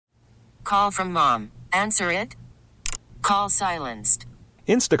Call from mom. Answer it. Call silenced.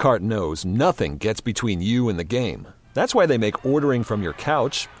 Instacart knows nothing gets between you and the game. That's why they make ordering from your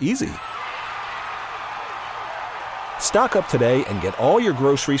couch easy. Stock up today and get all your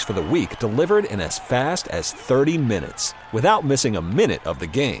groceries for the week delivered in as fast as 30 minutes without missing a minute of the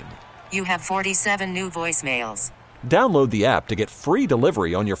game. You have 47 new voicemails. Download the app to get free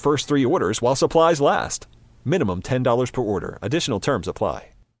delivery on your first 3 orders while supplies last. Minimum $10 per order. Additional terms apply.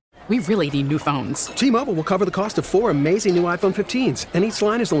 We really need new phones. T-Mobile will cover the cost of 4 amazing new iPhone 15s, and each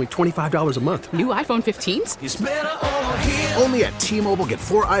line is only $25 a month. New iPhone 15s? It's better over here. Only at T-Mobile, get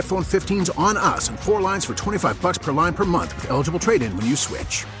 4 iPhone 15s on us and 4 lines for $25 per line per month with eligible trade-in when you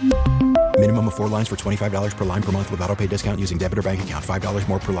switch. Minimum of 4 lines for $25 per line per month with autopay discount using debit or bank account. $5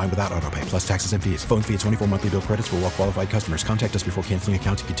 more per line without autopay, plus taxes and fees. Phone fee at 24 monthly bill credits for well-qualified customers. Contact us before canceling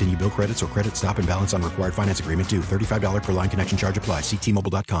account to continue bill credits or credit stop and balance on required finance agreement due. $35 per line connection charge applies. See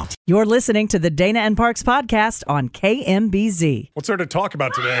T-Mobile.com. You're listening to the Dana and Parks podcast on KMBZ. What's there to talk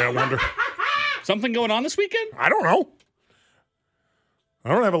about today, I wonder? Something going on this weekend? I don't know. I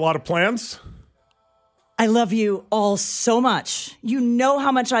don't have a lot of plans. I love you all so much. You know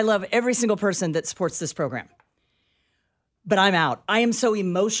how much I love every single person that supports this program. But I'm out. I am so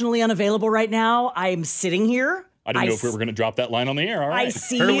emotionally unavailable right now. I'm sitting here. I didn't know if we were going to drop that line on the air. All right. I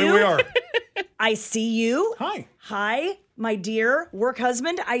see Apparently you. we are. I see you. Hi. Hi, my dear work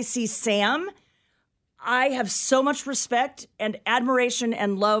husband. I see Sam. I have so much respect and admiration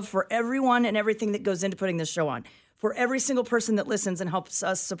and love for everyone and everything that goes into putting this show on, for every single person that listens and helps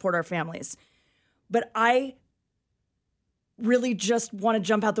us support our families. But I really just want to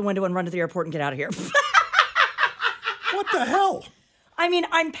jump out the window and run to the airport and get out of here. What the hell? I mean,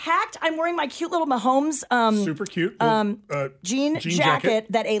 I'm packed. I'm wearing my cute little Mahomes Super cute. jean jacket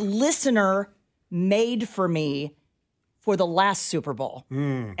that a listener made for me for the last Super Bowl.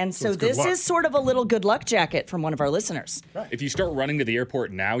 And so this is sort of a little good luck jacket from one of our listeners. Right. If you start running to the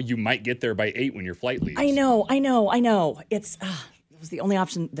airport now, you might get there by 8 when your flight leaves. I know. It's it was the only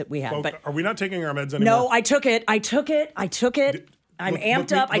option that we had. But are we not taking our meds anymore? no, I took it. I'm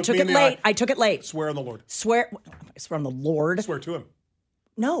amped up. I took it late. Swear on the Lord. I swear on the Lord. Swear to him.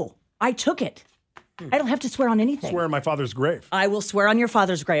 No, I took it. I don't have to swear on anything. Swear on my father's grave. I will swear on your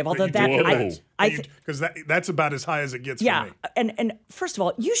father's grave. Although because that's about as high as it gets for me. And first of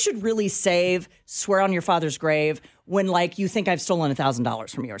all, you should really save swear on your father's grave when like you think I've stolen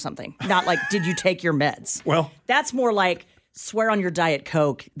 $1,000 from you or something. Not like did you take your meds? Well, that's more like swear on your Diet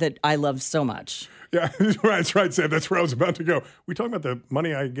Coke that I love so much. Yeah, that's right, Sam. That's where I was about to go. We talking about the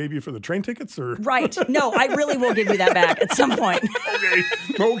money I gave you for the train tickets, or right? No, I really will give you that back at some point.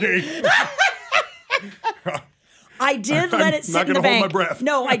 Okay. I did let it sit in the bank. Hold my breath.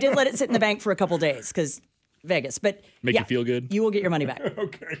 No, I did let it sit in the bank for a couple days because Vegas. But make you feel good. You will get your money back.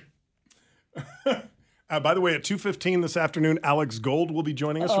 Okay. By the way, at 2:15 this afternoon, Alex Gold will be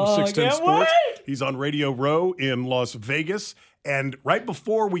joining us from 610 Sports. He's on Radio Row in Las Vegas. And right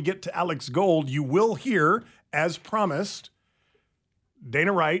before we get to Alex Gold, you will hear, as promised,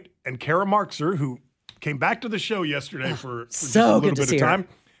 Dana Wright and Kara Markser, who came back to the show yesterday for just a little bit of time.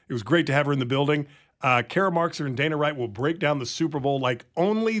 It was great to have her in the building. Kara Markser and Dana Wright will break down the Super Bowl like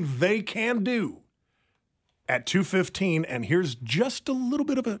only they can do at 2:15, and here's just a little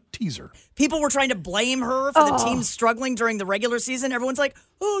bit of a teaser. People were trying to blame her for the team struggling during the regular season. Everyone's like,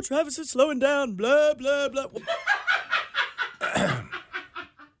 oh, Travis is slowing down, blah, blah, blah.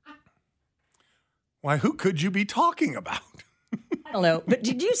 Why, who could you be talking about? I don't know, but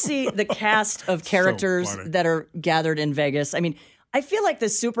did you see the cast of characters that are gathered in Vegas? I mean, I feel like the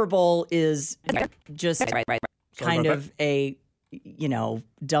Super Bowl is just kind of a,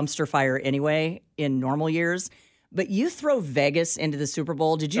 dumpster fire anyway in normal years. But you throw Vegas into the Super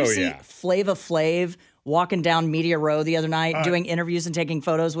Bowl. Did you see Flava Flav walking down Media Row the other night doing interviews and taking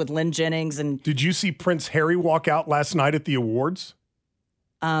photos with Lynn Jennings? And did you see Prince Harry walk out last night at the awards?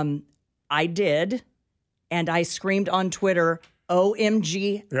 I did. And I screamed on Twitter,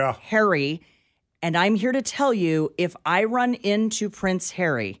 OMG Harry. And I'm here to tell you, if I run into Prince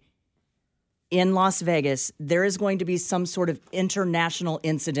Harry in Las Vegas, there is going to be some sort of international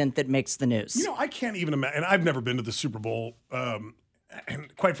incident that makes the news. I can't even imagine. And I've never been to the Super Bowl. And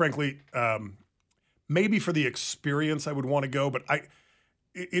quite frankly, maybe for the experience I would want to go, but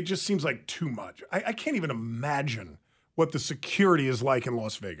it just seems like too much. I can't even imagine what the security is like in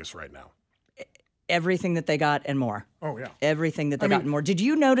Las Vegas right now. Everything that they got and more. Oh, yeah. Everything that they got and more. Did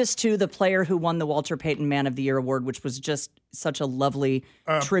you notice, too, the player who won the Walter Payton Man of the Year award, which was just such a lovely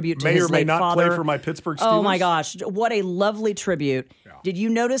tribute to his late father? May or may not play for my Pittsburgh Steelers. Oh, my gosh. What a lovely tribute. Yeah. Did you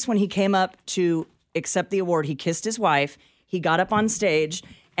notice when he came up to accept the award, he kissed his wife, he got up on stage,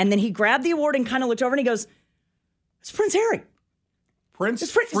 And then he grabbed the award and kind of looked over and he goes, "It's Prince Harry. Prince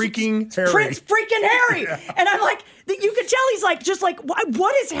freaking Harry. Prince freaking Harry." Yeah. And I'm like, you could tell he's like, just like,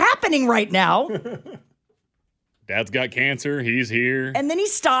 what is happening right now? Dad's got cancer. He's here. And then he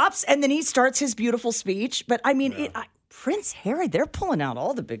stops and then he starts his beautiful speech. But I mean, Prince Harry, they're pulling out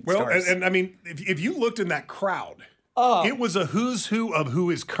all the big stars. And I mean, if you looked in that crowd, it was a who's who of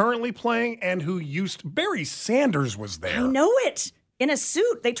who is currently playing and who used to. Barry Sanders was there. I know it. In a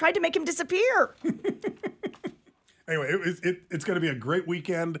suit. They tried to make him disappear. Anyway, it's going to be a great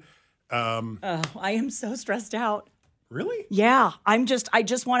weekend. I am so stressed out. Really? Yeah. I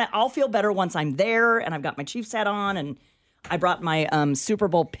just want to, I'll feel better once I'm there and I've got my Chiefs hat on and I brought my Super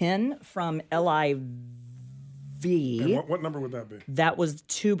Bowl pin from LIV. And what number would that be? That was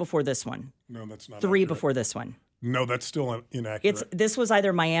 2 before this one. No, that's not 3 accurate. before this one. No, that's still inaccurate. This was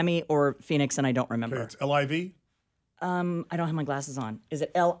either Miami or Phoenix and I don't remember. Okay, it's LIV? I don't have my glasses on. Is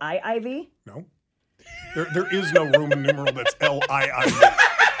it LIIV? No. There is no Roman numeral that's LIIV.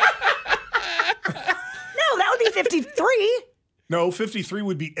 No, that would be 53. No, 53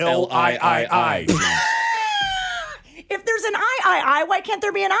 would be LIII. If there's an III, why can't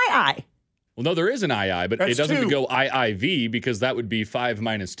there be an II? Well, no, there is an II, but That's it doesn't 2. go IIV because that would be 5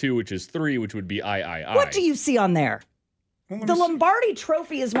 minus 2, which is 3, which would be III. What do you see on there? The Lombardi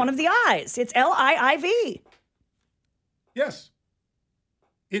Trophy is one of the I's. It's LIIV. Yes.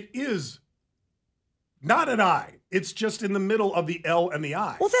 It is not an I. It's just in the middle of the L and the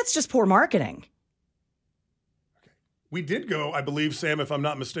I. Well, that's just poor marketing. We did go, I believe, Sam, if I'm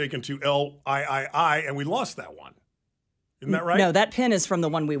not mistaken, to LIII, and we lost that one. Isn't that right? No, that pin is from the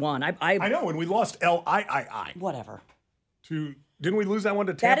one we won. I know, and we lost LIII. Whatever. Didn't we lose that one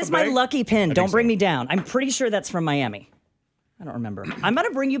to Tampa That is my Bay? lucky pin. Don't bring me down. I'm pretty sure that's from Miami. I don't remember. I'm going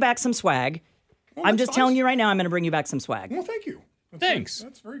to bring you back some swag. I'm just telling you right now, I'm going to bring you back some swag. Well, thank you. Thanks.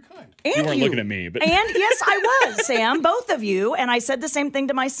 That's very kind. And you weren't looking at me, but And yes, I was, Sam, both of you. And I said the same thing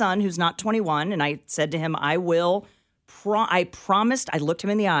to my son, who's not 21. And I said to him, I promised, I looked him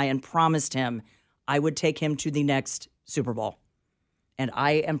in the eye and promised him I would take him to the next Super Bowl. And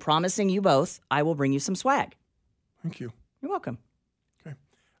I am promising you both, I will bring you some swag. Thank you. You're welcome. Okay.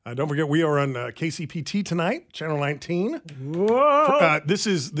 Don't forget, we are on KCPT tonight, Channel 19. Whoa. This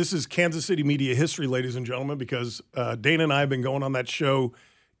is Kansas City media history, ladies and gentlemen, because Dana and I have been going on that show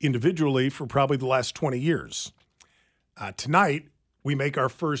individually for probably the last 20 years. Tonight, we make our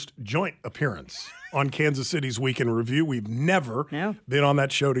first joint appearance on Kansas City's Week in Review. We've never been on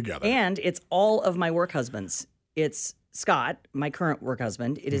that show together. And it's all of my work husbands. It's Scott, my current work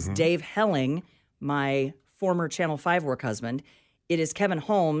husband. It is Dave Helling, my former Channel 5 work husband. It is Kevin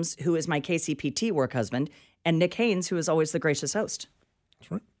Holmes, who is my KCPT work husband, and Nick Haynes, who is always the gracious host.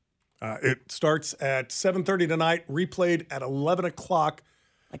 That's right. It starts at 7:30 tonight, replayed at 11 o'clock.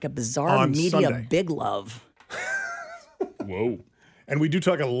 Like a bizarre media Sunday. big love. Whoa. And we do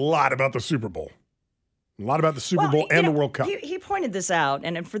talk a lot about the Super Bowl. A lot about the Super Bowl and the World Cup. He pointed this out,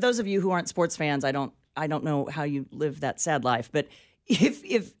 and for those of you who aren't sports fans, I don't know how you live that sad life, but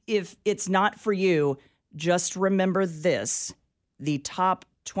if it's not for you, just remember this. The top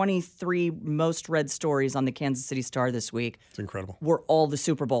 23 most read stories on the Kansas City Star this week. It's incredible. Were all the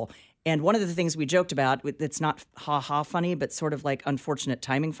Super Bowl. And one of the things we joked about, it's not ha-ha funny, but sort of like unfortunate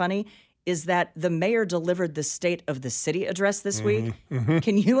timing funny, is that the mayor delivered the State of the City address this week.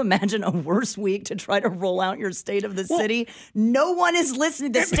 Can you imagine a worse week to try to roll out your State of the City? No one is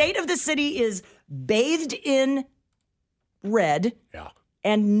listening. The State of the City is bathed in red. Yeah.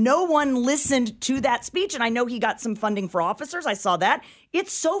 And no one listened to that speech. And I know he got some funding for officers. I saw that.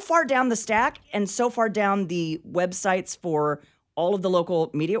 It's so far down the stack and so far down the websites for all of the local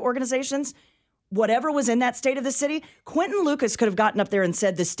media organizations. Whatever was in that State of the City, Quentin Lucas could have gotten up there and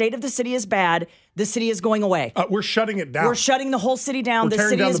said, the State of the City is bad. The city is going away. We're shutting it down. We're shutting the whole city down. We're the tearing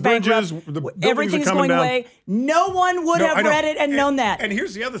city down is the bridges, bankrupt. the buildings Everything are is coming going down. away. No one would have read it and known that. And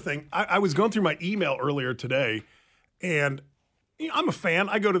here's the other thing. I was going through my email earlier today, and I'm a fan.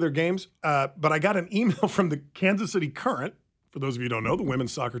 I go to their games, but I got an email from the Kansas City Current, for those of you who don't know, the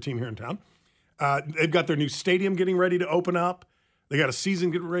women's soccer team here in town. They've got their new stadium getting ready to open up. They got a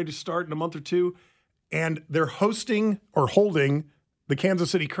season getting ready to start in a month or two. And they're holding the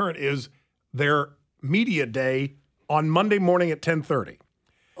Kansas City Current is their media day on Monday morning at 10:30.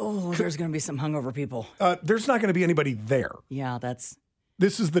 Oh, there's going to be some hungover people. There's not going to be anybody there. Yeah,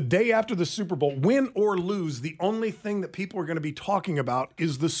 This is the day after the Super Bowl. Win or lose, the only thing that people are going to be talking about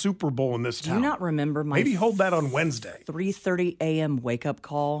is the Super Bowl in this town. Do you not remember my Maybe hold that on Wednesday. 3:30 a.m. wake-up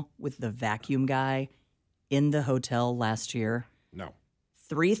call with the vacuum guy in the hotel last year? No.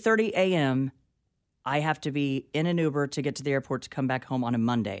 3:30 a.m., I have to be in an Uber to get to the airport to come back home on a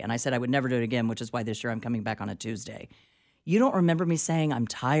Monday. And I said I would never do it again, which is why this year I'm coming back on a Tuesday. You don't remember me saying I'm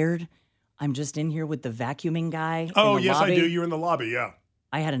tired? I'm just in here with the vacuuming guy. Oh, in the yes, lobby. I do. You're in the lobby, yeah.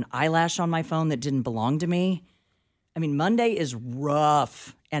 I had an eyelash on my phone that didn't belong to me. I mean, Monday is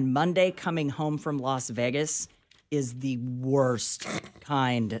rough. And Monday coming home from Las Vegas is the worst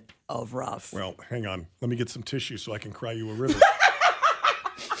kind of rough. Well, hang on. Let me get some tissue so I can cry you a river.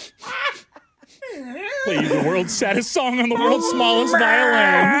 Play you the world's saddest song on the world's smallest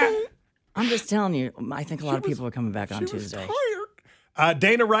violin. I'm just telling you, I think a lot of people are coming back on Tuesday.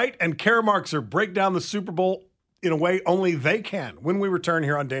 Dana Wright and Kara Markser break down the Super Bowl in a way only they can when we return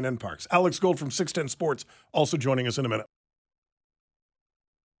here on Dana and Parks. Alex Gold from 610 Sports also joining us in a minute.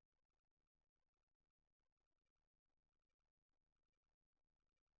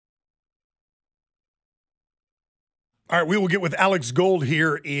 All right, we will get with Alex Gold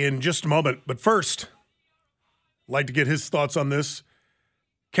here in just a moment. But first, I'd like to get his thoughts on this.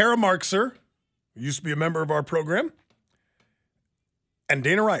 Kara Markser, who used to be a member of our program, and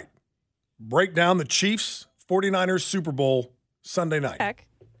Dana Wright break down the Chiefs 49ers Super Bowl Sunday night. Check.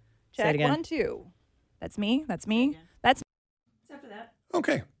 Say it again. 1, 2. That's me. That's me. That's Except for that.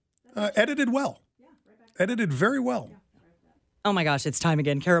 Okay. Edited well. Edited very well. Oh my gosh, it's time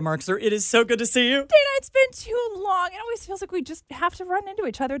again. Kara Markser, it is so good to see you. Dana, it's been too long. It always feels like we just have to run into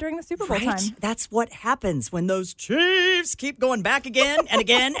each other during the Super Bowl Right? time. That's what happens when those Chiefs keep going back again and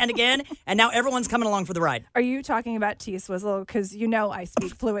again and again, and now everyone's coming along for the ride. Are you talking about T Swizzle? Because you know I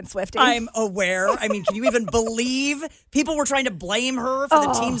speak fluent Swiftie. I'm aware. I mean, can you even believe people were trying to blame her for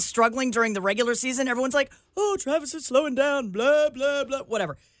the team struggling during the regular season? Everyone's like, oh, Travis is slowing down, blah, blah, blah,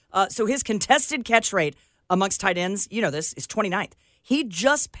 whatever. So his contested catch rate amongst tight ends, you know this, is 29th. He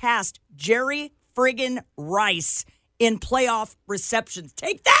just passed Jerry friggin' Rice in playoff receptions.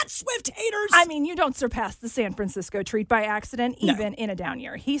 Take that, Swift haters! I mean, you don't surpass the San Francisco treat by accident, even in a down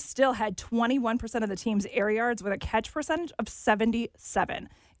year. He still had 21% of the team's air yards with a catch percentage of 77.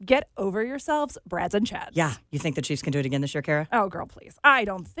 Get over yourselves, Brads and Chads. Yeah, you think the Chiefs can do it again this year, Kara? Oh, girl, please. I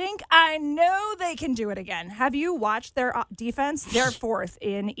don't think. I know they can do it again. Have you watched their defense? They're fourth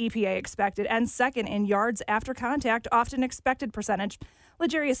in EPA expected and second in yards after contact, often expected percentage.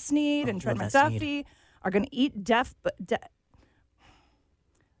 L'Jarius Sneed and Trent McDuffie are going to eat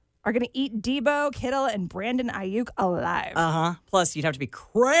Debo, Kittle, and Brandon Ayuk alive. Uh-huh. Plus, you'd have to be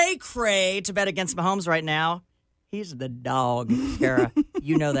cray-cray to bet against Mahomes right now. He's the dog, Kara.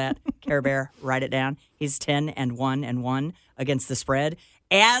 You know that. Care Bear, write it down. He's 10-1-1 against the spread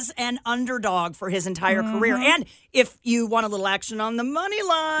as an underdog for his entire career. And if you want a little action on the money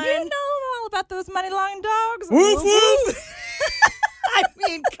line. You know all about those money line dogs. Woof, woof. I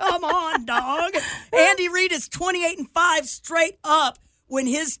mean, come on, dog. Andy Reid is 28-5 straight up when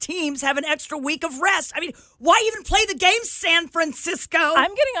his teams have an extra week of rest. I mean, why even play the game, San Francisco?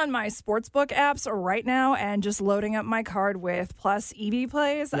 I'm getting on my sportsbook apps right now and just loading up my card with Plus EV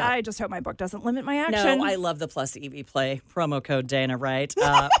plays. Yeah. I just hope my book doesn't limit my action. No, I love the Plus EV play. Promo code Dana, right?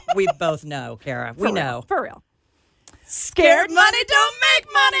 We both know, Kara. We know. For real. Scared money don't make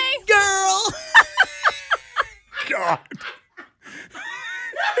money, girl. God.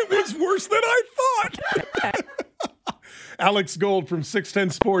 It was worse than I thought. Alex Gold from 610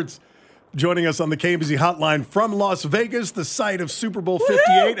 Sports joining us on the KMBZ hotline from Las Vegas, the site of Super Bowl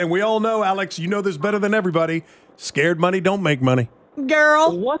 58. And we all know, Alex, you know this better than everybody. Scared money don't make money.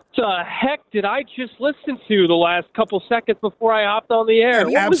 Girl. What the heck did I just listen to the last couple seconds before I hopped on the air?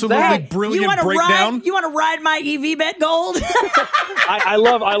 An absolutely brilliant breakdown. You want to ride my EV bet, Gold? I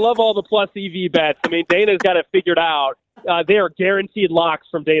love all the Plus EV bets. I mean, Dana's got it figured out. They are guaranteed locks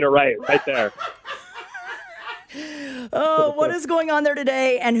from Dana Wright right there. Oh, what is going on there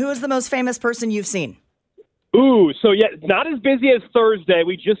today? And who is the most famous person you've seen? Ooh, so yeah, not as busy as Thursday.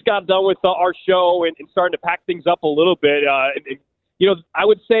 We just got done with our show and starting to pack things up a little bit. I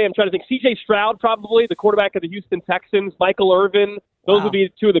would say, I'm trying to think, C.J. Stroud probably, the quarterback of the Houston Texans, Michael Irvin. Those would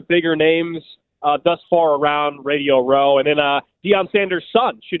be two of the bigger names thus far around Radio Row. And then Deion Sanders'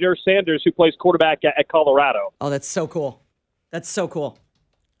 son, Shedeur Sanders, who plays quarterback at Colorado. Oh, that's so cool. That's so cool.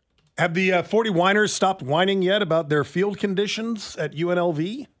 Have the 40-winers stopped whining yet about their field conditions at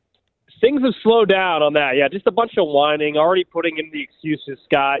UNLV? Things have slowed down on that. Yeah, just a bunch of whining, already putting in the excuses,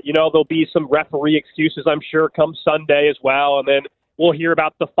 Scott. You know, there'll be some referee excuses, I'm sure, come Sunday as well. And then we'll hear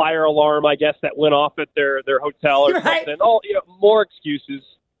about the fire alarm, I guess, that went off at their hotel or something. Oh, more excuses.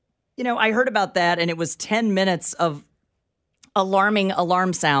 You know, I heard about that, and it was 10 minutes of alarming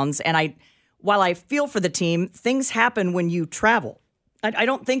alarm sounds. And while I feel for the team, things happen when you travel. I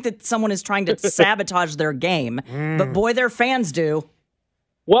don't think that someone is trying to sabotage their game, but boy, their fans do.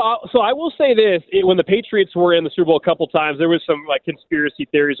 Well, so I will say this: when the Patriots were in the Super Bowl a couple times, there was some like conspiracy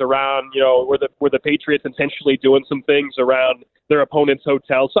theories around, were the Patriots intentionally doing some things around their opponent's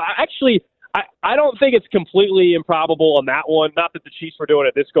hotel. So I don't think it's completely improbable on that one. Not that the Chiefs were doing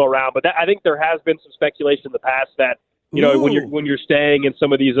it this go around, but I think there has been some speculation in the past that when you're staying in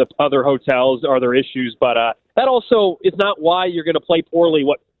some of these other hotels, are there issues? But that also is not why you're going to play poorly.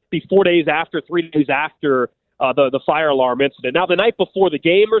 4 days after, 3 days after the fire alarm incident. Now, the night before the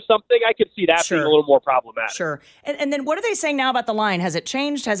game or something, I could see that being a little more problematic. Sure. And then what are they saying now about the line? Has it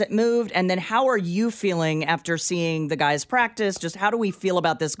changed? Has it moved? And then how are you feeling after seeing the guys practice? Just how do we feel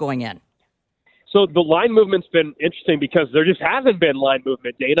about this going in? So the line movement's been interesting because there just hasn't been line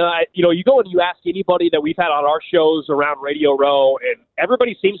movement, Dana. You go and you ask anybody that we've had on our shows around Radio Row, and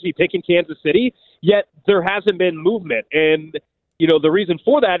everybody seems to be picking Kansas City, yet there hasn't been movement. And the reason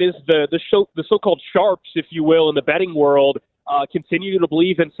for that is the so-called sharps, if you will, in the betting world continue to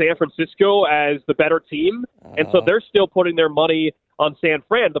believe in San Francisco as the better team. And so they're still putting their money on San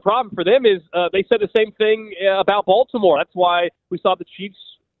Fran. The problem for them is they said the same thing about Baltimore. That's why we saw the Chiefs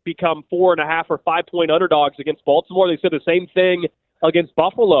become 4.5 or 5 point underdogs against Baltimore. They said the same thing against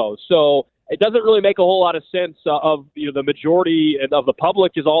Buffalo. So it doesn't really make a whole lot of sense of the majority of the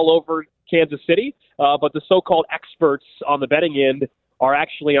public is all over Kansas City, but the so-called experts on the betting end are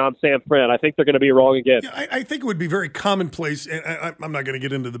actually on San Fran. I think they're going to be wrong again. Yeah, I think it would be very commonplace, and I'm not going to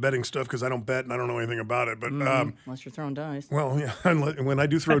get into the betting stuff because I don't bet and I don't know anything about it. But unless you're throwing dice. Well, yeah, when I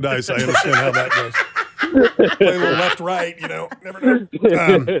do throw dice, I understand how that goes. Play a little left, right, never know.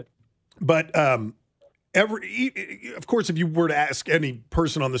 Of course, if you were to ask any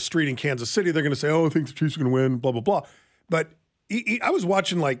person on the street in Kansas City, they're going to say, "Oh, I think the Chiefs are going to win," blah blah blah. But I was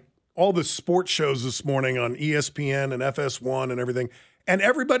watching like all the sports shows this morning on ESPN and FS1 and everything, and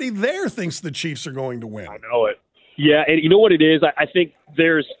everybody there thinks the Chiefs are going to win. I know it. Yeah, and you know what it is? I think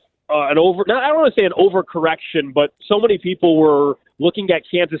there's I don't want to say an overcorrection, but so many people were looking at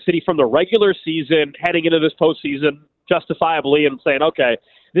Kansas City from the regular season heading into this postseason justifiably and saying, okay,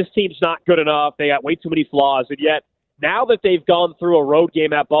 this team's not good enough. They got way too many flaws. And yet now that they've gone through a road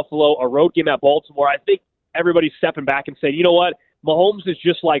game at Buffalo, a road game at Baltimore, I think everybody's stepping back and saying, you know what? Mahomes is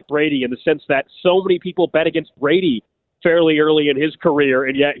just like Brady in the sense that so many people bet against Brady fairly early in his career,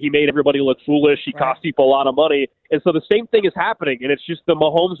 and yet he made everybody look foolish. He cost people a lot of money. And so the same thing is happening, and it's just the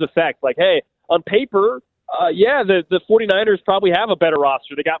Mahomes effect. Like, hey, on paper, the 49ers probably have a better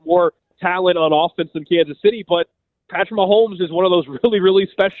roster. They got more talent on offense than Kansas City, but Patrick Mahomes is one of those really, really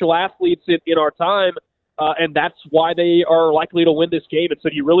special athletes in our time, and that's why they are likely to win this game. And so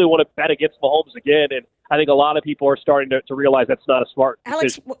you really want to bet against Mahomes again, and I think a lot of people are starting to realize that's not a smart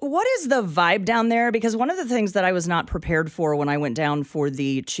decision. Alex, what is the vibe down there? Because one of the things that I was not prepared for when I went down for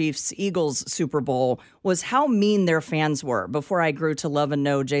the Chiefs-Eagles Super Bowl was how mean their fans were before I grew to love and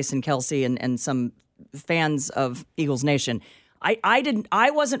know Jason Kelce and some fans of Eagles Nation.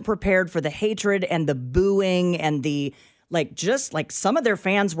 I wasn't prepared for the hatred and the booing and the some of their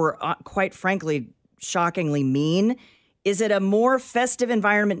fans were quite frankly shockingly mean. Is it a more festive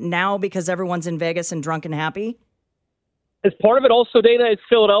environment now because everyone's in Vegas and drunk and happy? As part of it also, Dana, is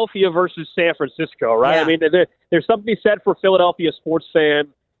Philadelphia versus San Francisco, right? Yeah. I mean, there's something to be said for Philadelphia sports fan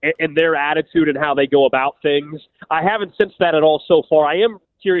and their attitude and how they go about things. I haven't sensed that at all so far. I am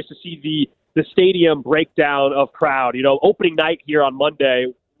curious to see the stadium breakdown of crowd. Opening night here on Monday,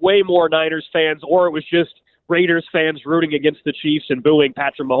 way more Niners fans, or it was just Raiders fans rooting against the Chiefs and booing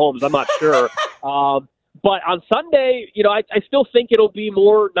Patrick Mahomes. I'm not sure. But on Sunday, I still think it'll be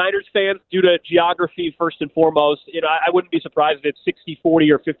more Niners fans due to geography first and foremost. I wouldn't be surprised if it's 60-40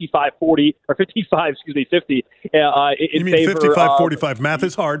 or 55-40 or 50. You mean 55-45? Math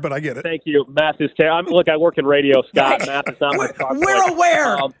is hard, but I get it. Thank you. Math is terrible. Look, I work in radio, Scott. Math is not my strong point. We're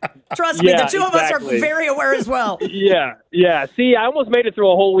aware. Trust me, the two of us are very aware as well. Yeah. See, I almost made it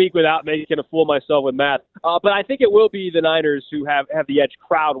through a whole week without making a fool of myself with math. But I think it will be the Niners who have the edge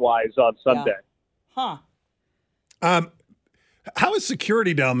crowd-wise on Sunday. Yeah. How is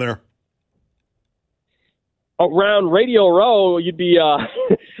security down there? Around Radio Row, you'd be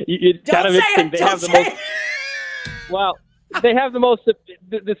you'd kind of interesting. They have the most. Well, they have the most.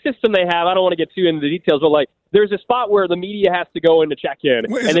 The system they have. I don't want to get too into the details, but there's a spot where the media has to go in to check in,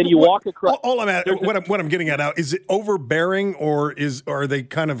 and then you walk across. What I'm getting at now is it overbearing or are they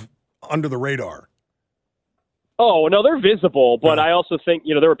kind of under the radar? Oh no, they're visible, but I also think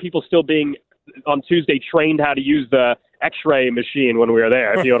there were people still being on Tuesday trained how to use the X-ray machine when we were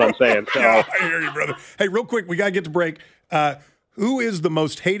there, if you know what I'm saying. So. Yeah, I hear you, brother. Hey, real quick, we got to get to break. Who is the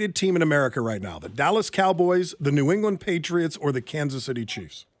most hated team in America right now? The Dallas Cowboys, the New England Patriots, or the Kansas City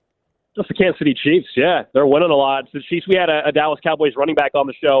Chiefs? Just the Kansas City Chiefs, yeah. They're winning a lot. The Chiefs, we had a Dallas Cowboys running back on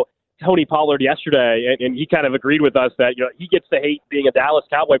the show, Tony Pollard, yesterday, and he kind of agreed with us that he gets to hate being a Dallas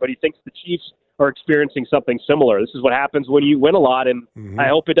Cowboy, but he thinks the Chiefs are experiencing something similar. This is what happens when you win a lot, and I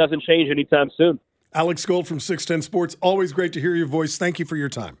hope it doesn't change anytime soon. Alex Gold from 610 Sports. Always great to hear your voice. Thank you for your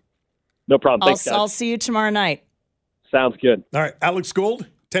time. No problem. Thanks, guys. I'll see you tomorrow night. Sounds good. All right, Alex Gold,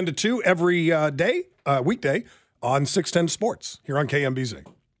 10 to 2 every weekday on 610 Sports here on KMBZ.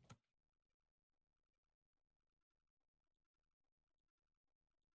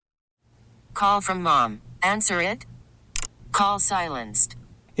 Call from mom. Answer it. Call silenced.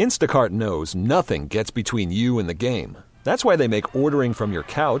 Instacart knows nothing gets between you and the game. That's why they make ordering from your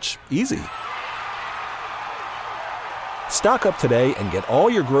couch easy. Stock up today and get all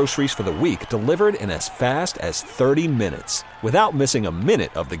your groceries for the week delivered in as fast as 30 minutes without missing a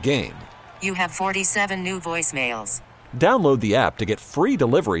minute of the game. You have 47 new voicemails. Download the app to get free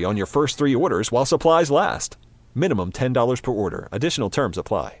delivery on your first 3 orders while supplies last. Minimum $10 per order. Additional terms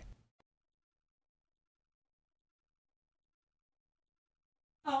apply.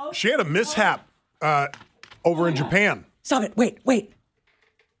 She had a mishap over in Japan. Stop it. Wait.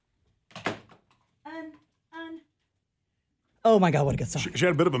 Oh, my God, what a good song. She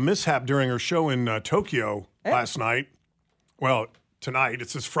had a bit of a mishap during her show in Tokyo last night. Well, tonight. It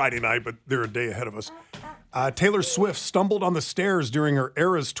says Friday night, but they're a day ahead of us. Taylor Swift stumbled on the stairs during her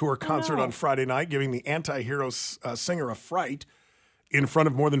Eras Tour concert on Friday night, giving the anti-hero singer a fright in front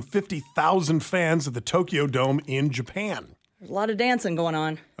of more than 50,000 fans at the Tokyo Dome in Japan. There's a lot of dancing going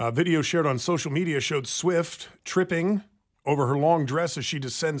on. A video shared on social media showed Swift tripping over her long dress as she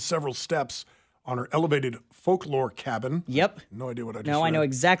descends several steps on her elevated folklore cabin. Yep. No idea what I just No, read. I know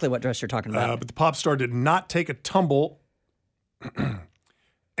exactly what dress you're talking about. But the pop star did not take a tumble,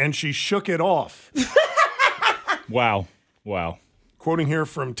 and she shook it off. Wow. Quoting here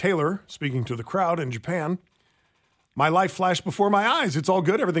from Taylor, speaking to the crowd in Japan, "My life flashed before my eyes. It's all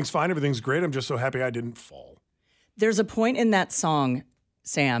good. Everything's fine. Everything's great. I'm just so happy I didn't fall." There's a point in that song,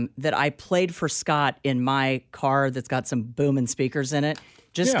 Sam, that I played for Scott in my car that's got some booming speakers in it.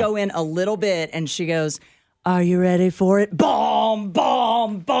 Just go in a little bit, and she goes, "Are you ready for it?" Boom,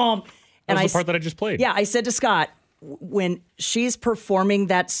 boom, boom. And that was the part that I just played. Yeah, I said to Scott, when she's performing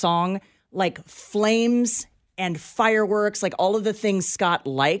that song, like flames and fireworks, like all of the things Scott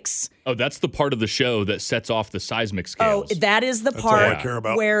likes. Oh, that's the part of the show that sets off the seismic scales. Oh, that is the That's part all I care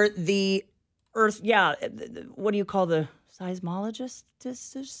about. where the Earth, what do you call the seismologist?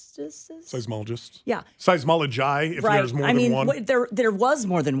 Seismologist. Yeah. Seismologi, if Right. there's more I mean, than one. there was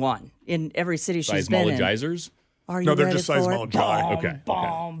more than one in every city she's been in. Seismologizers? Are you No, they're ready just for it? seismologi. Okay.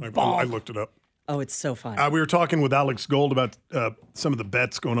 I looked it up. Oh, it's so fun. We were talking with Alex Gold about some of the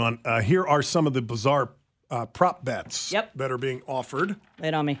bets going on. Here are some of the bizarre prop bets that are being offered. Lay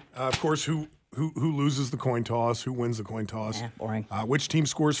it on me. Of course, who loses the coin toss? Who wins the coin toss? Boring. Which team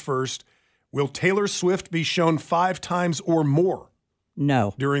scores first? Will Taylor Swift be shown 5 times or more?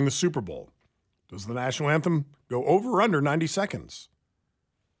 No. During the Super Bowl? Does the national anthem go over or under 90 seconds?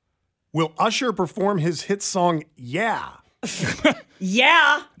 Will Usher perform his hit song "Yeah"?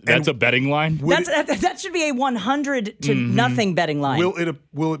 Yeah. That's a betting line? That should be a 100 to nothing betting line.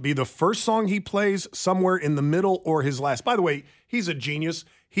 Will it be the first song he plays, somewhere in the middle, or his last? By the way, he's a genius.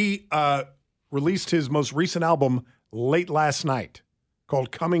 He released his most recent album late last night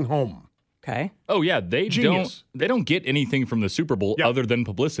called "Coming Home." Okay. Oh yeah, they don't get anything from the Super Bowl other than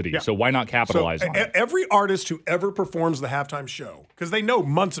publicity. So why not capitalize on it? Every artist who ever performs the halftime show, because they know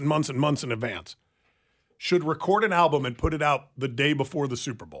months and months and months in advance, should record an album and put it out the day before the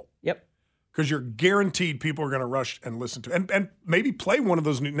Super Bowl. Yep. Because you're guaranteed people are going to rush and listen to it. And maybe play one of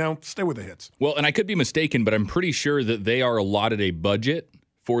those new. Now, stay with the hits. Well, and I could be mistaken, but I'm pretty sure that they are allotted a budget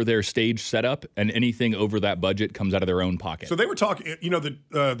for their stage setup, and anything over that budget comes out of their own pocket. So they were talking,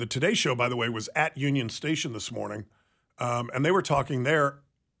 the Today Show, by the way, was at Union Station this morning, and they were talking there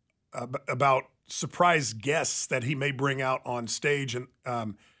about surprise guests that he may bring out on stage. And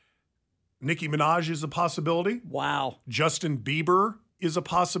Nicki Minaj is a possibility. Wow. Justin Bieber is a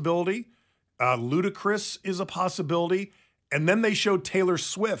possibility. Ludacris is a possibility. And then they showed Taylor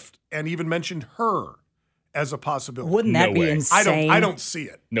Swift and even mentioned her as a possibility. Wouldn't that be insane? I don't see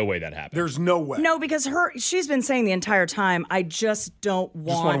it. No way that happened. There's no way. No, because she's been saying the entire time, I just don't want.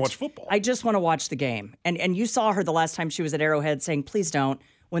 Just want to watch football. I just want to watch the game. And you saw her the last time she was at Arrowhead saying, please don't.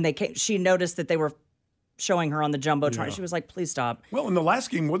 When they came, she noticed that they were showing her on the Jumbotron. Yeah. She was like, please stop. Well, in the last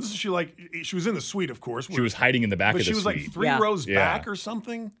game, wasn't she like, she was in the suite, of course. She was hiding in the back of the suite. But she was like 3 rows back or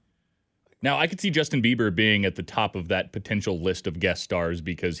something. Now, I could see Justin Bieber being at the top of that potential list of guest stars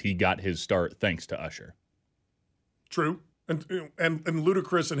because he got his start thanks to Usher. True. And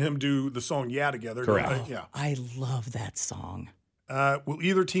Ludacris and him do the song "Yeah" together. Correct. Yeah. I love that song. Will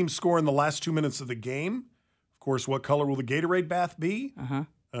either team score in the last 2 minutes of the game? Of course, what color will the Gatorade bath be?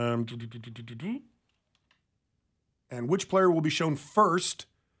 And which player will be shown first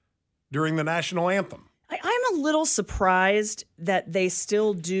during the national anthem? I'm a little surprised that they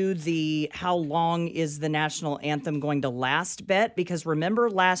still do the how long is the national anthem going to last bet, because remember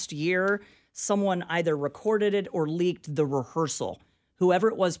last year someone either recorded it or leaked the rehearsal, whoever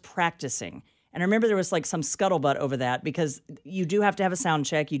it was practicing. And I remember there was like some scuttlebutt over that, because you do have to have a sound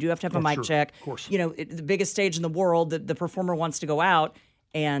check. You do have to have a mic check. Of course. You know, the biggest stage in the world, the performer wants to go out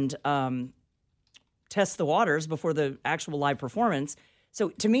and test the waters before the actual live performance. So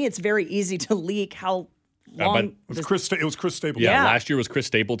to me, it's very easy to leak how long. It was Chris Stapleton. Yeah, last year was Chris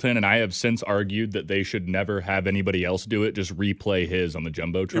Stapleton, and I have since argued that they should never have anybody else do it. Just replay his on the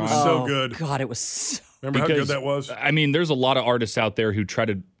Jumbotron. It was so good. God, it was so Remember how good that was? I mean, there's a lot of artists out there who try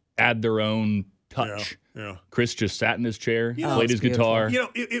to add their own touch. Yeah. Chris just sat in his chair, You know, played his guitar. You know,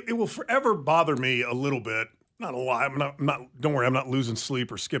 it will forever bother me a little bit. Not a lot. I'm not. Don't worry, I'm not losing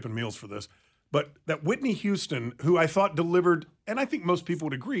sleep or skipping meals for this. But that Whitney Houston, who I thought delivered, and I think most people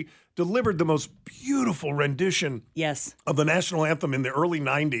would agree, delivered the most beautiful rendition of the national anthem in the early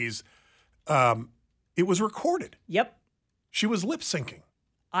 90s. It was recorded. Yep. She was lip syncing.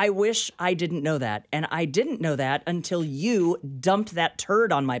 I wish I didn't know that. And I didn't know that until you dumped that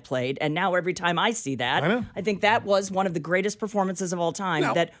turd on my plate. And now every time I see that, I think that was one of the greatest performances of all time.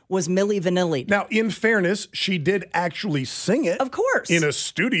 That was Milli Vanilli. Now, in fairness, she did actually sing it. Of course. In a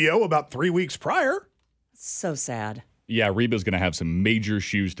studio about 3 weeks prior. So sad. Yeah, Reba's going to have some major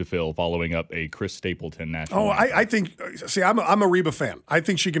shoes to fill following up a Chris Stapleton national anthem. I think, see, I'm a Reba fan. I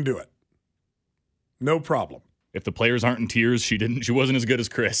think she can do it. No problem. If the players aren't in tears, she wasn't as good as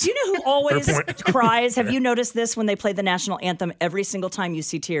Chris. Do you know who always cries? Have you noticed this when they play the national anthem? Every single time you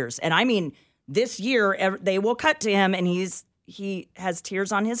see tears. And I mean, this year they will cut to him and he has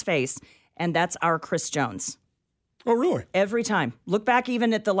tears on his face, and that's our Chris Jones. Oh, really? Every time. Look back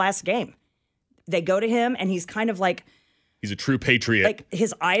even at the last game. They go to him and he's kind of like, he's a true patriot. like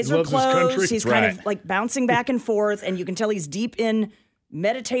his eyes He are loves his closed. country. He's Right. kind of like bouncing back and forth, and you can tell he's deep in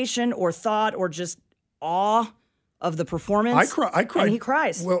meditation or thought or just awe of the performance. I cry. And he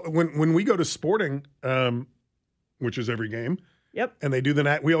cries. Well, when we go to sporting, which is every game. Yep. And they do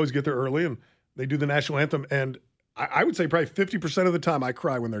we always get there early, and they do the national anthem. And I would say probably 50% of the time I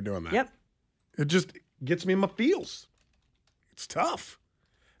cry when they're doing that. Yep. It just gets me in my feels. It's tough.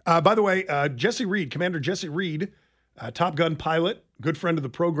 By the way, Jesse Reed, Commander Jesse Reed, Top Gun pilot, good friend of the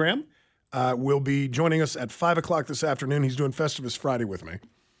program, will be joining us at 5 o'clock this afternoon. He's doing Festivus Friday with me.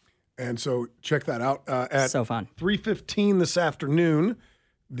 And so check that out. At so fun. 3:15 this afternoon,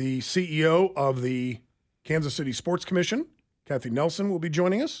 the CEO of the Kansas City Sports Commission, Kathy Nelson, will be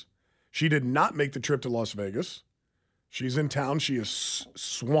joining us. She did not make the trip to Las Vegas. She's in town. She is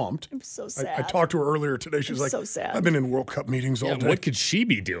swamped. I'm so sad. I talked to her earlier today. She's I'm like, so sad. I've been in World Cup meetings all day. What could she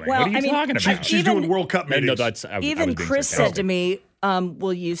be doing? Well, what are you I mean, talking about? She's doing World Cup meetings. No, that's, I was Even being Chris said sarcastic. to me,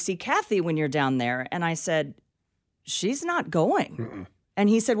 will you see Kathy when you're down there? And I said, she's not going. Mm-mm. And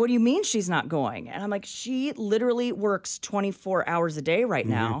he said, what do you mean she's not going? And I'm like, she literally works 24 hours a day right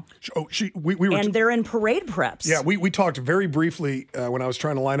now. We were and they're in parade preps. Yeah, we talked very briefly when I was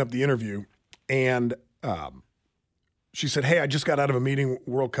trying to line up the interview, and she said, "Hey, I just got out of a meeting,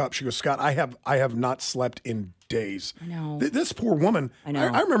 World Cup." She goes, "Scott, I have not slept in days." I know. This poor woman. I know.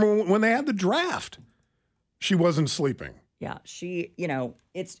 I remember when they had the draft, she wasn't sleeping. Yeah, she,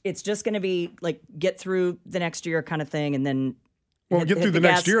 it's just going to be like get through the next year kind of thing, and then get through the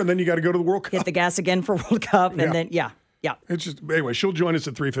next year, and then you got to go to the World Cup. Hit the gas again for World Cup, and then yeah. It's just anyway. She'll join us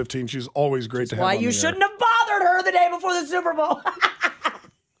at 3:15. She's always great to have. Why on you the shouldn't air. have bothered her the day before the Super Bowl.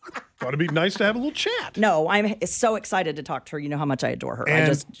 Thought it'd be nice to have a little chat. No, I'm so excited to talk to her. You know how much I adore her.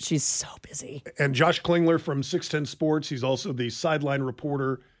 And- She's so busy. And Josh Klingler from 610 Sports. He's also the sideline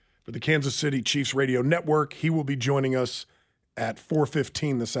reporter for the Kansas City Chiefs Radio Network. He will be joining us at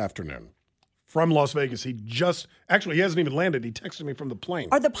 4:15 this afternoon from Las Vegas. He hasn't even landed. He texted me from the plane.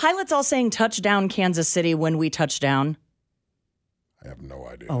 Are the pilots all saying touchdown Kansas City when we touch down? I have no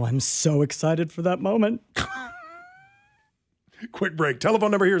idea. Oh, I'm so excited for that moment. Quick break. Telephone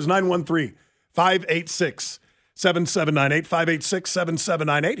number here is 913-586-7798,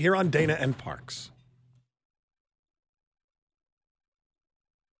 586-7798 here on Dana and Parks.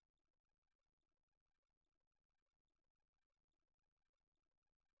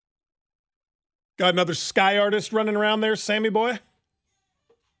 Got another sky artist running around there, Sammy boy?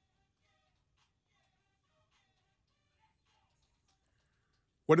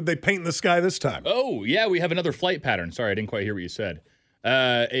 What did they paint in the sky this time? Oh, yeah, we have another flight pattern. Sorry, I didn't quite hear what you said.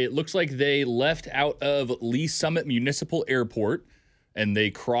 It looks like they left out of Lee Summit Municipal Airport, and they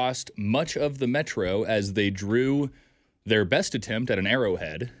crossed much of the metro as they drew their best attempt at an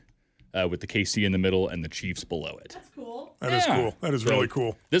arrowhead with the KC in the middle and the Chiefs below it. That's cool. That is cool. That is really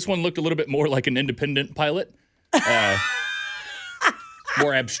cool. This one looked a little bit more like an independent pilot.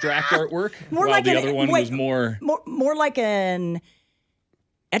 More abstract artwork, while the other one was more like an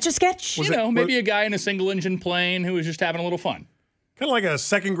Etch-a-Sketch. Maybe a guy in a single-engine plane who was just having a little fun. Kind of like a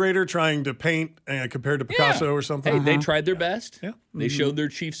second grader trying to paint compared to Picasso or something. Hey, they tried their best. Yeah. They showed their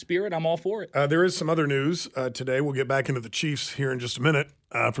Chiefs spirit. I'm all for it. There is some other news today. We'll get back into the Chiefs here in just a minute.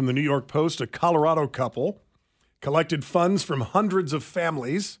 From the New York Post, a Colorado couple collected funds from hundreds of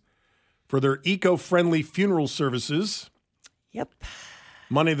families for their eco-friendly funeral services. Yep.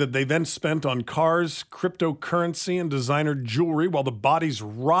 Money that they then spent on cars, cryptocurrency, and designer jewelry while the bodies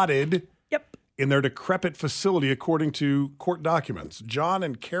rotted in their decrepit facility, according to court documents. John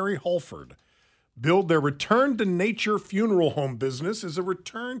and Carrie Holford billed their return to nature funeral home business as a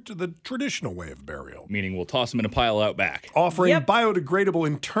return to the traditional way of burial. Meaning we'll toss them in a pile out back. Offering biodegradable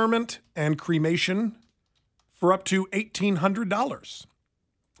interment and cremation for up to $1,800.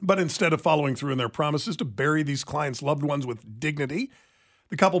 But instead of following through on their promises to bury these clients' loved ones with dignity,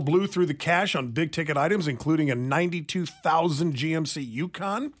 the couple blew through the cash on big-ticket items, including a $92,000 GMC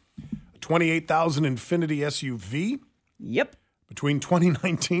Yukon, a $28,000 Infiniti SUV. Yep. Between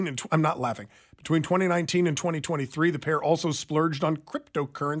 2019 and I'm not laughing. Between 2019 and 2023, the pair also splurged on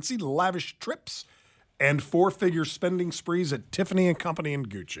cryptocurrency, lavish trips, and four-figure spending sprees at Tiffany & Company and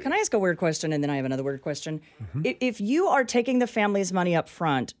Gucci. Can I ask a weird question, and then I have another weird question? Mm-hmm. If you are taking the family's money up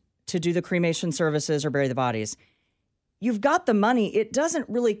front to do the cremation services or bury the bodies, you've got the money. It doesn't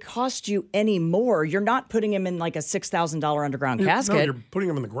really cost you any more. You're not putting them in like a $6,000 underground casket. No, you're putting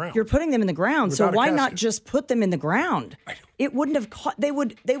them in the ground. You're putting them in the ground. Without so why a not casket. just put them in the ground? It wouldn't have they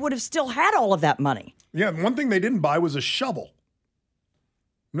would have still had all of that money. Yeah, one thing they didn't buy was a shovel.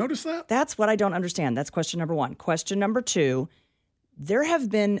 Notice that? That's what I don't understand. That's question number one. Question number two, there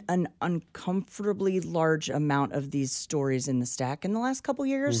have been an uncomfortably large amount of these stories in the stack in the last couple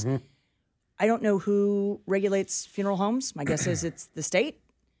years. Mm-hmm. I don't know who regulates funeral homes. My guess is it's the state.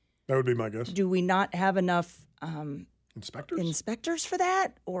 That would be my guess. Do we not have enough inspectors for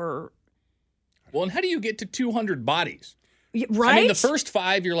that? Or Well, and how do you get to 200 bodies? Right? I mean, the first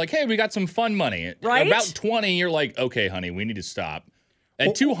 5, you're like, hey, we got some fun money. Right? About 20, you're like, okay, honey, we need to stop.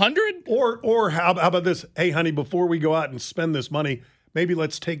 At 200? Or how about this? Hey, honey, before we go out and spend this money, maybe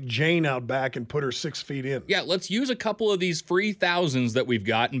let's take Jane out back and put her 6 feet in. Yeah, let's use a couple of these free thousands that we've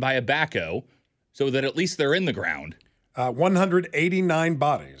got and buy a backhoe so that at least they're in the ground. 189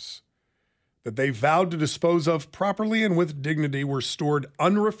 bodies that they vowed to dispose of properly and with dignity were stored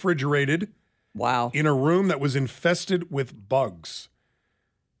unrefrigerated. Wow. In a room that was infested with bugs.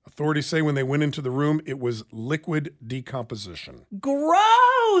 Authorities say when they went into the room, it was liquid decomposition.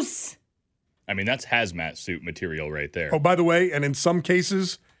 Gross! I mean, that's hazmat suit material right there. Oh, by the way, and in some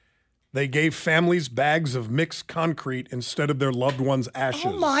cases, they gave families bags of mixed concrete instead of their loved ones' ashes.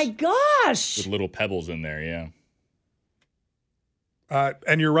 Oh my gosh! With little pebbles in there, yeah.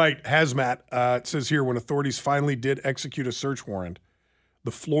 And you're right, hazmat. It says here, when authorities finally did execute a search warrant,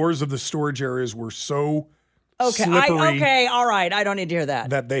 the floors of the storage areas were so slippery. All right. I don't need to hear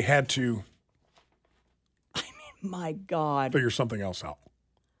that. That they had to My God. figure something else out.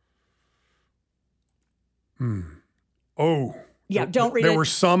 Oh. Yeah, don't read it. There were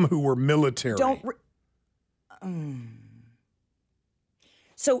some who were military.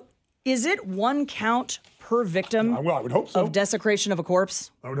 So is it one count per victim well, I would hope so. of desecration of a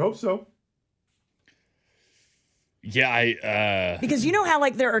corpse? I would hope so. Yeah, Because you know how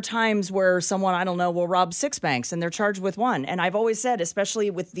like there are times where someone, I don't know, will rob 6 banks and they're charged with 1. And I've always said, especially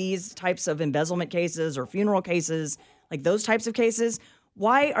with these types of embezzlement cases or funeral cases, like those types of cases,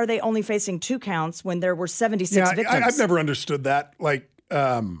 why are they only facing 2 counts when there were 76 victims? I've never understood that. Like,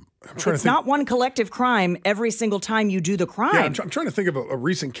 I'm trying to think. It's not one collective crime every single time you do the crime. Yeah, I'm trying to think of a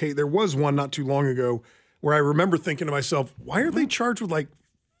recent case. There was one not too long ago where I remember thinking to myself, why are they charged with like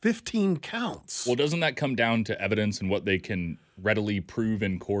 15 counts? Well, doesn't that come down to evidence and what they can readily prove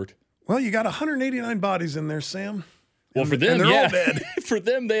in court? Well, you got 189 bodies in there, Sam. Well, for them, they're yeah. all dead. For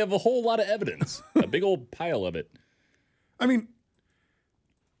them, they have a whole lot of evidence. A big old pile of it. I mean,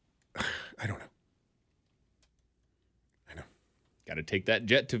 I don't know. Got to take that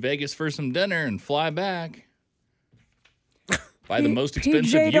jet to Vegas for some dinner and fly back. Buy the most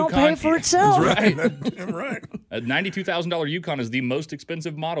expensive PJ don't Yukon. pay for itself. Right. Right. A $92,000 Yukon is the most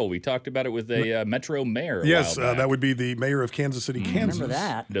expensive model. We talked about it with a Metro Mayor. Yes, a while back. that would be the mayor of Kansas City, Kansas. Remember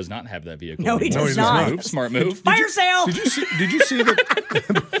that? Does not have that vehicle. No, he anymore. does not. Move, smart move. Fire sale. Did you see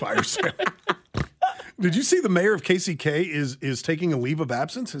the fire sale? Did you see the mayor of KCK is taking a leave of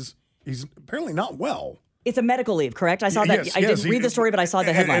absence? He's apparently not well. It's a medical leave, correct? I saw that. Yes, I didn't read the story, but I saw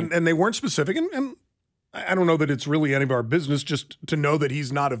the headline. And they weren't specific. And I don't know that it's really any of our business just to know that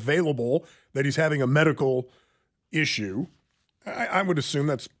he's not available, that he's having a medical issue. I would assume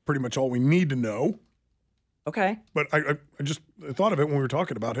that's pretty much all we need to know. Okay. But I just thought of it when we were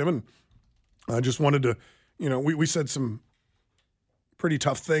talking about him, and I just wanted to, we said some pretty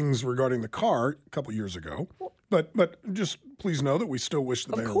tough things regarding the car a couple years ago. But just please know that we still wish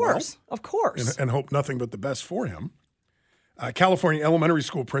the mayor well. Of course. And hope nothing but the best for him. California elementary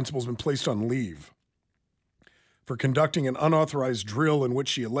school principal has been placed on leave for conducting an unauthorized drill in which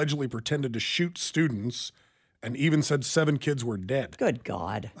she allegedly pretended to shoot students and even said 7 kids were dead. Good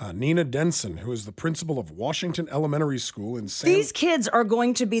God. Nina Denson, who is the principal of Washington Elementary School in These kids are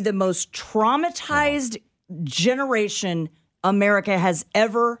going to be the most traumatized generation America has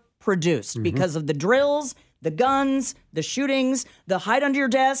ever produced because of the drills, the guns, the shootings, the hide under your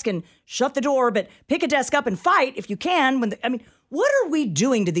desk and shut the door, but pick a desk up and fight if you can. What are we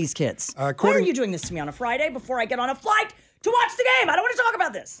doing to these kids? Why are you doing this to me on a Friday before I get on a flight to watch the game? I don't want to talk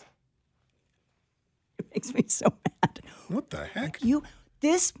about this. It makes me so mad. What the heck?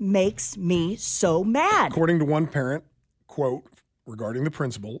 This makes me so mad. According to one parent, quote, regarding the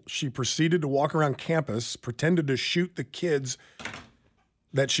principal, she proceeded to walk around campus, pretended to shoot the kids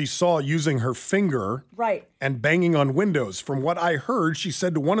that she saw using her finger and banging on windows. From what I heard, she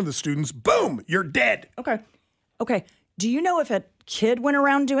said to one of the students, boom, you're dead. Okay. Do you know if a kid went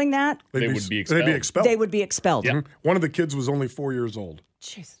around doing that? They would be expelled. They'd be expelled. They would be expelled. Yeah. One of the kids was only 4 years old.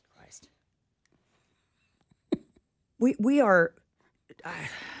 Jesus Christ. We are...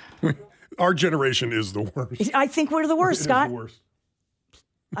 Our generation is the worst. I think we're the worst, Scott. It is the worst.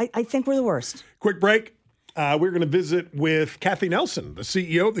 I think we're the worst. Quick break. We're going to visit with Kathy Nelson, the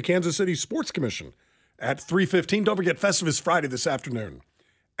CEO of the Kansas City Sports Commission, at 3:15. Don't forget Festivus Friday this afternoon.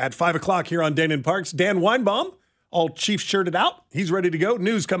 At 5 o'clock here on Dana and Parks, Dan Weinbaum, all Chiefs shirted out. He's ready to go.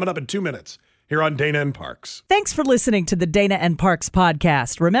 News coming up in 2 minutes here on Dana and Parks. Thanks for listening to the Dana and Parks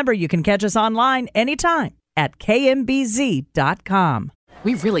podcast. Remember, you can catch us online anytime at kmbz.com.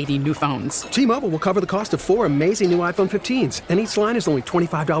 We really need new phones. T-Mobile will cover the cost of 4 amazing new iPhone 15s, and each line is only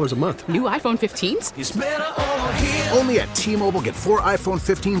 $25 a month. New iPhone 15s? It's better over here. Only at T-Mobile, get 4 iPhone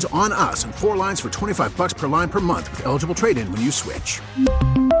 15s on us and 4 lines for $25 per line per month with eligible trade-in when you switch.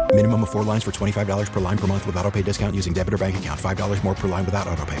 Minimum of 4 lines for $25 per line per month with autopay discount using debit or bank account. $5 more per line without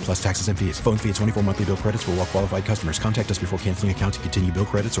autopay, plus taxes and fees. Phone fee at 24 monthly bill credits for well-qualified customers. Contact us before canceling account to continue bill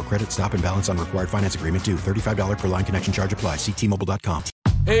credits or credit stop and balance on required finance agreement due. $35 per line connection charge applies. See T-Mobile.com.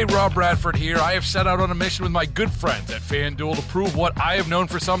 Hey, Rob Bradford here. I have set out on a mission with my good friends at FanDuel to prove what I have known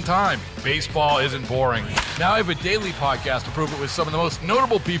for some time. Baseball isn't boring. Now I have a daily podcast to prove it with some of the most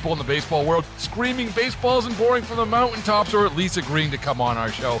notable people in the baseball world, screaming baseball isn't boring from the mountaintops or at least agreeing to come on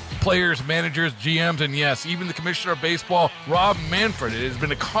our show. Players, managers, GMs, and yes, even the commissioner of baseball, Rob Manfred. It has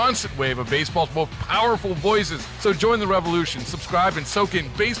been a constant wave of baseball's most powerful voices. So join the revolution. Subscribe and soak in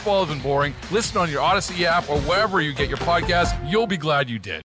Baseball Isn't Boring. Listen on your Odyssey app or wherever you get your podcasts. You'll be glad you did.